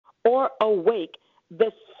or awake,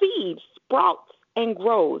 the seed sprouts and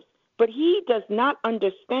grows, but he does not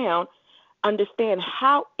understand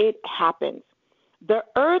how it happens. The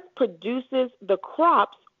earth produces the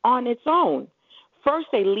crops on its own. First,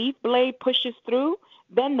 a leaf blade pushes through,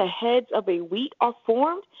 then the heads of a wheat are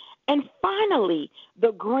formed, and finally,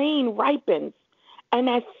 the grain ripens. And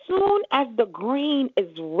as soon as the grain is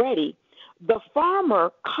ready, the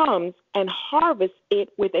farmer comes and harvests it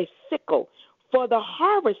with a sickle, for the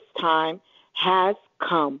harvest time has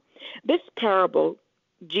come. This parable,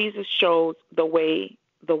 Jesus shows the way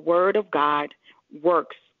the Word of God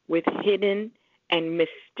works with hidden and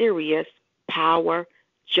mysterious power,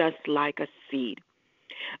 just like a seed.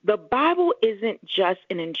 The Bible isn't just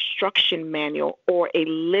an instruction manual or a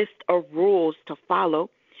list of rules to follow.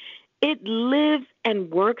 It lives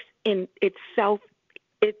and works in itself,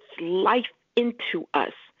 its life into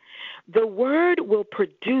us. The Word will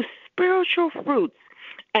produce spiritual fruits,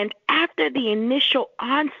 and after the initial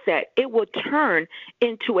onset, it will turn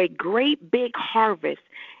into a great big harvest,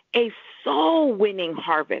 a soul-winning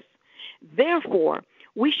harvest. Therefore,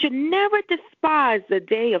 we should never despise the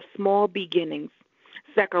day of small beginnings.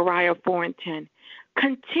 Zechariah 4:10.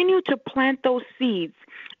 Continue to plant those seeds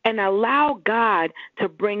and allow God to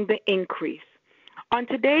bring the increase. On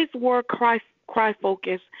today's Word Cry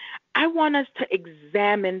Focus, I want us to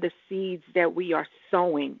examine the seeds that we are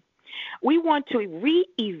sowing. We want to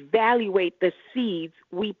reevaluate the seeds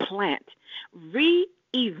we plant.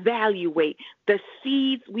 Reevaluate the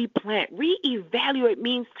seeds we plant. Reevaluate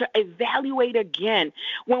means to evaluate again.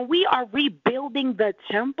 When we are rebuilding the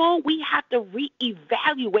temple, we have to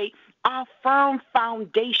reevaluate our firm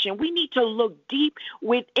foundation. We need to look deep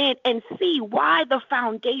within and see why the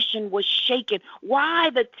foundation was shaken, why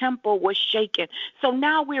the temple was shaken. So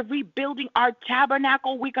now we're rebuilding our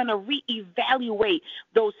tabernacle. We're going to reevaluate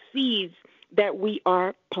those seeds that we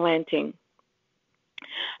are planting.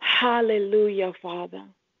 Hallelujah, Father.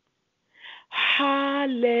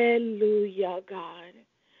 Hallelujah, God.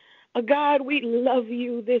 God, we love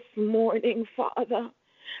you this morning, Father.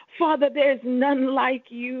 Father, there's none like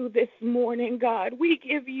you this morning, God. We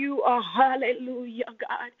give you a hallelujah,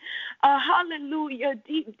 God. A hallelujah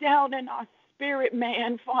deep down in our spirit,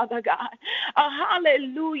 man, Father God. A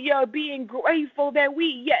hallelujah, being grateful that we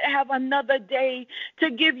yet have another day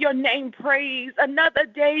to give your name praise, another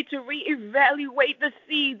day to reevaluate the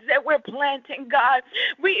seeds that we're planting, God.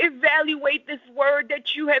 Reevaluate this word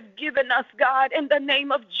that you have given us, God, in the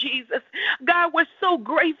name of Jesus. God, we're so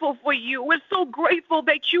grateful for you. We're so grateful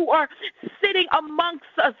that you are sitting amongst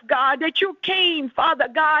us, God, that you came, Father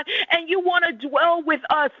God, and you want to dwell with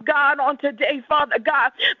us, God, on today, Father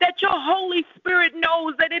God, that your Holy Spirit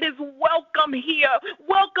knows that it is welcome here,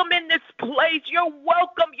 welcome in this place. You're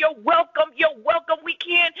welcome, you're welcome, you're welcome. We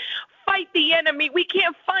can't fight the enemy. We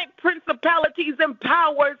can't fight principalities and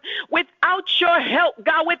powers without your help,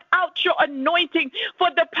 God, without your anointing. For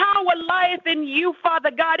the power lieth in you,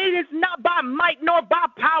 Father God. It is not by might nor by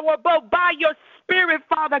power, but by your Spirit,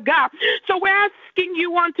 Father God. So we're asking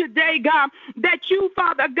you on today, God, that you,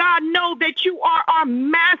 Father God, know that you are our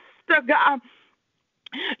master, God.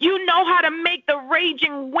 You know how to make the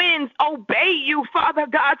raging winds obey you, Father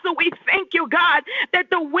God. So we thank you, God, that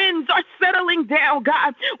the winds are settling down,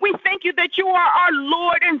 God. We thank you that you are our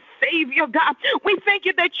Lord and Savior, God. We thank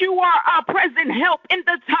you that you are our present help in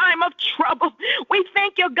the time of trouble. We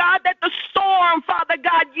thank you, God, that the storm, Father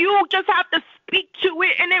God, you just have to speak to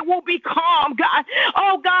it and it will be calm, God.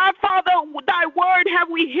 Oh, God, Father, thy word have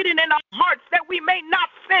we hidden in our hearts that we may not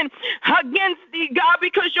sin against thee, God,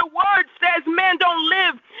 because your word says man don't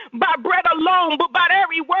live by bread alone, but by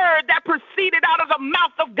every word that proceeded out of the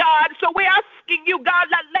mouth of God. So we're asking you, God,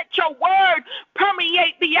 let your word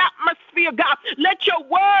permeate the atmosphere, God. Let your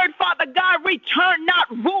word, Father God, return not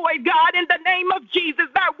void, God, in the name of Jesus.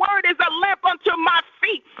 Thy word is a lamp unto my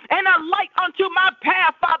feet and a light unto my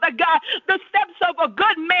path, Father God. The steps of a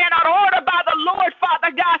good man are ordered by the Lord,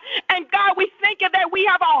 Father God. And God, we thank you that we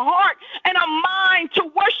have a heart and a mind to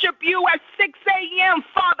worship you at 6 a.m.,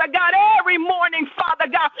 Father God, every morning, Father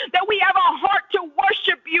God, that we have a heart to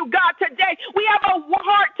worship you, God, today. We have a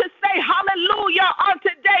heart to say hallelujah on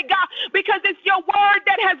today, God, because it's your word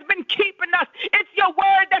that has been keeping us. It's your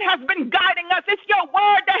word that has been guiding us. It's your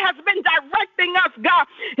word that has been directing us, God.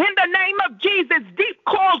 In the name of Jesus, deep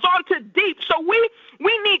calls onto deep. So we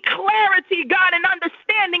need clarity, God, and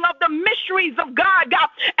understanding of the mysteries of God, God.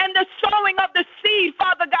 And the sowing of the seed,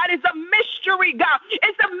 Father God, is a mystery, God.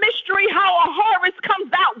 It's a mystery how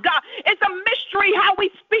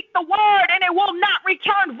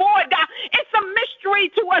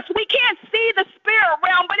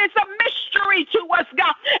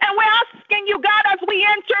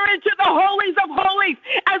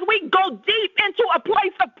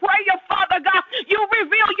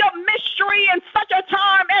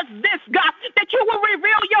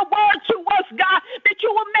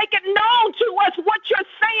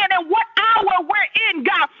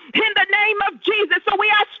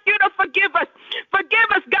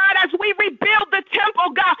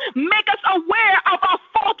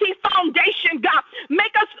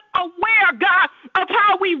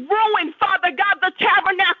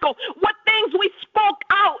tabernacle, what things we spoke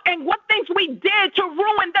out and what things we did to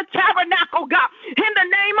ruin the tabernacle, God. In the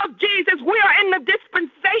name of Jesus, we are in the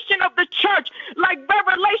dispensation of the church, like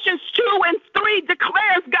Revelations 2 and 3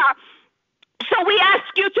 declares, God. So we ask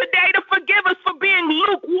you today to forgive us for being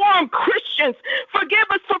lukewarm Christians. Forgive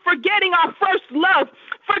us for forgetting our first love.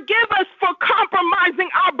 Forgive us for compromising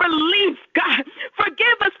our beliefs, God.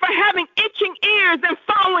 Forgive us for having itching ears and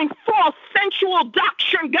following false sensual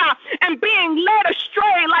doctrine, God, and being led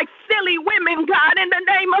astray like silly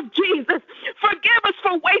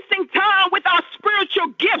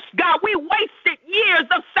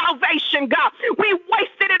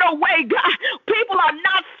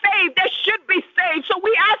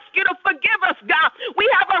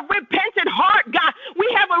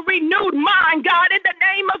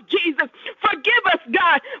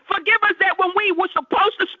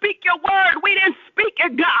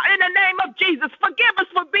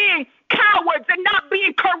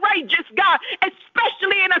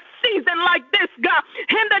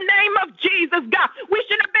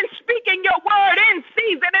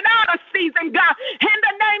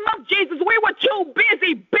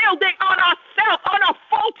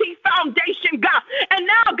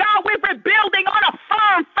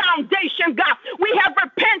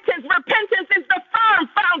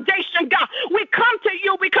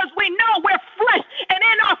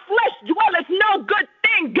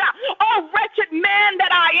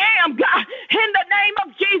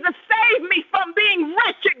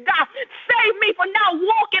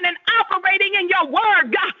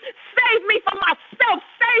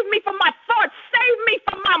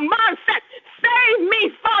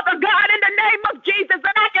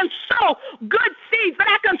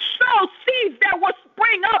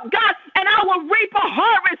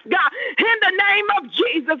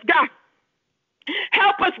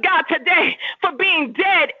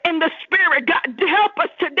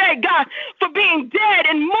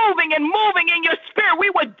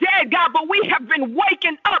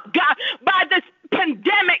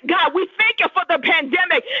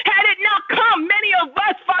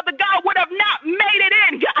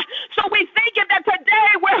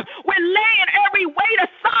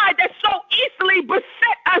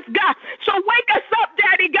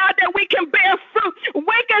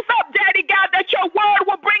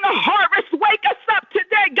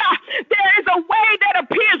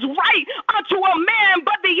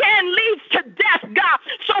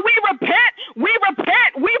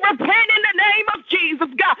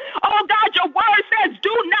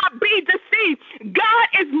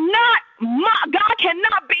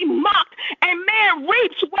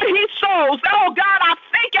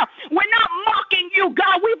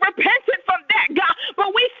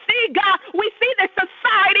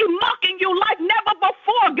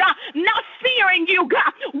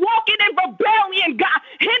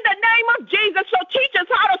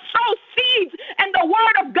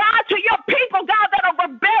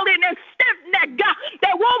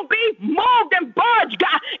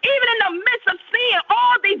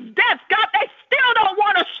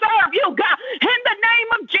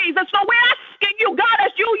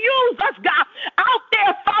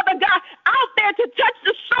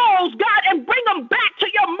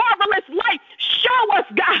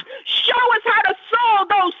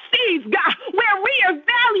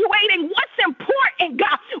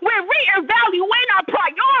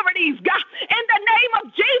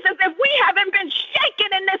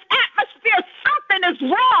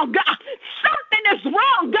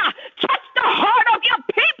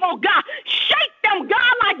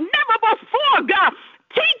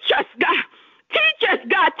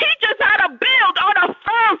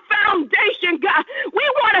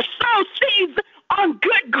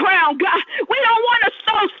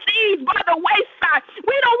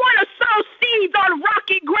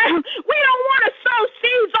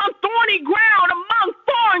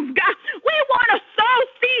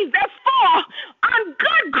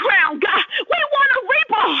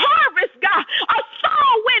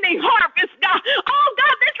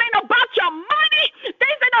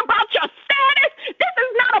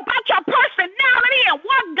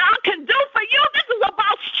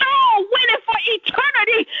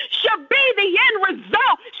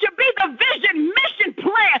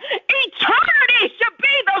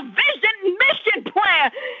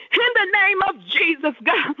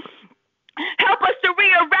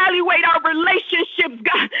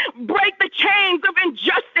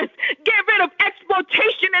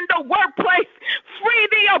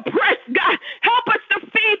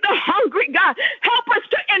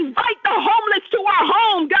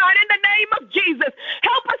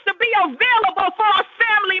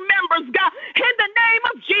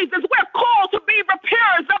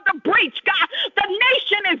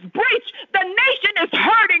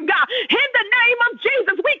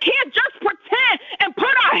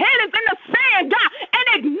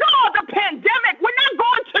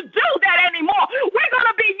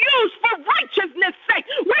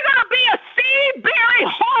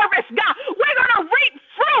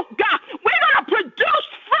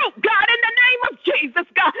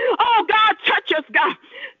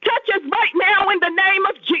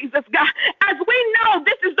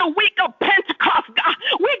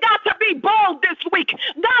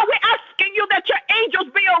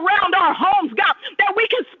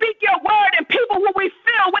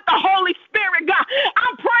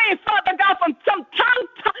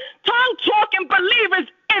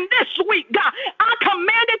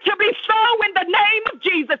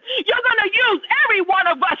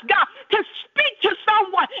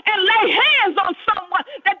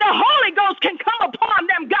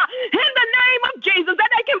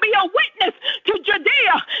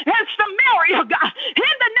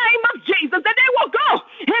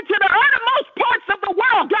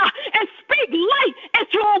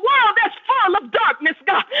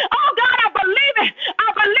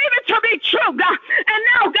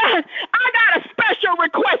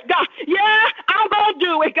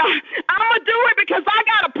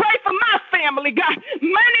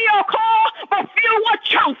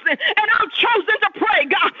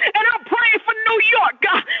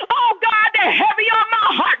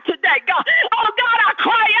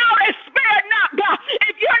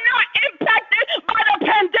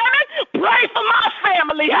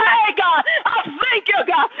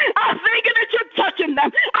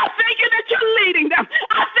thank you that you're leading them.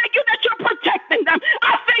 I thank you that you're protecting them.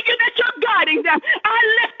 I thank you that you're guiding them. I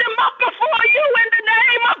lift them up before you in the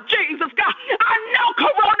name of Jesus, God. I know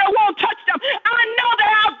corona won't touch them. I know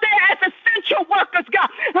they're out there as essential workers, God.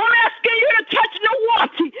 I'm asking you to touch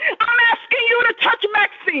Nawati. I'm asking you to touch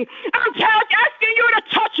Maxine. I'm asking you to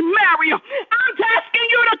touch Mario. I'm asking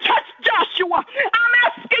you to touch Joshua. I'm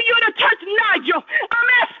asking you to touch Nigel. I'm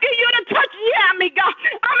asking you to touch Yami, God.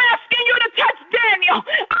 I'm asking you to touch Daniel.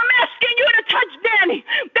 I'm asking you to touch Danny.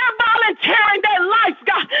 They're volunteering their life,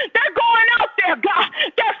 God. They're going out there, God.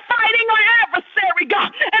 They're fighting our adversary, God.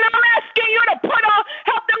 And I'm asking you to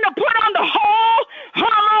help them to put on the whole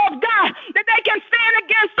armor of God, that they can stand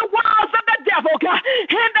against the wiles of the devil, God.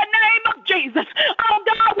 In the name of Jesus. Oh,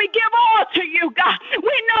 God, we give all to you, God.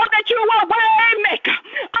 We know that you are way maker.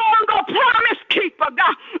 Oh, God, promise keeper,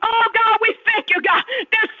 God. Oh, God, we thank you, God.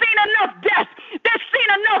 They've seen enough death. They've seen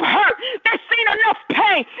enough hurt. They've seen enough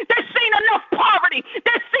pain. They've seen enough poverty.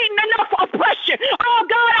 They've seen enough oppression. Oh,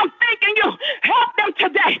 God, I'm thanking you. Help them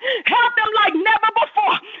today. Help them like never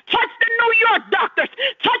before. Touch the New York doctors.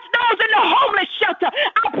 Touch those in the homeless shelter.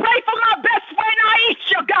 I pray for my best friend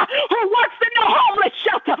Aisha, God, who works in the homeless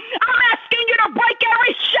shelter. I'm asking you to break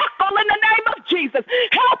every shackle in the name of Jesus.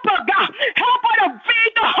 Help her, God. Help her to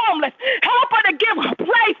feed the homeless. Help her to give a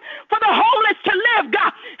place for the homeless to live,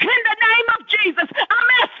 God. In the name of Jesus, I'm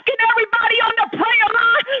asking everybody on the prayer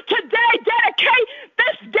line today, dedicate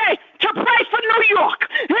this day to pray for New York.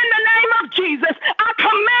 In the name of Jesus, I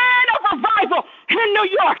command a revival in New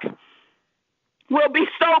York. We'll be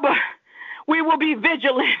sober. We will be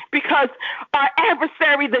vigilant, because our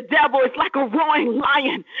adversary, the devil, is like a roaring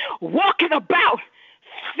lion walking about,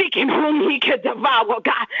 seeking whom he can devour,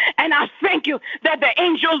 God. And I thank you that the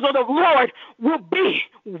angels of the Lord will be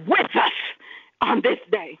with us on this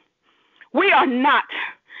day. We are not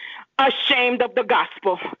ashamed of the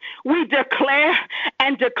gospel. We declare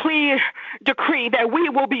and decree that we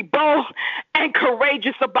will be bold and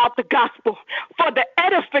courageous about the gospel for the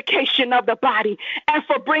edification of the body and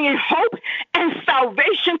for bringing hope and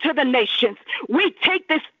salvation to the nations. We take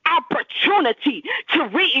this opportunity to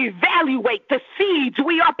reevaluate the seeds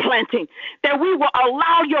we are planting, that we will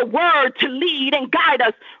allow your word to lead and guide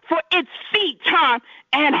us for its seed time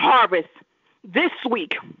and harvest. This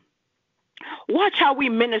week, watch how we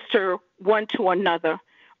minister one to another.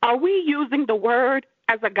 Are we using the word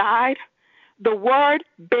as a guide? The word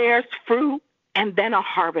bears fruit and then a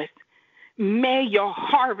harvest. May your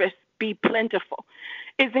harvest be plentiful.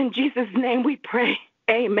 It's in Jesus' name we pray.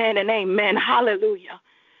 Amen and amen. Hallelujah.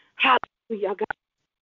 Hallelujah, God.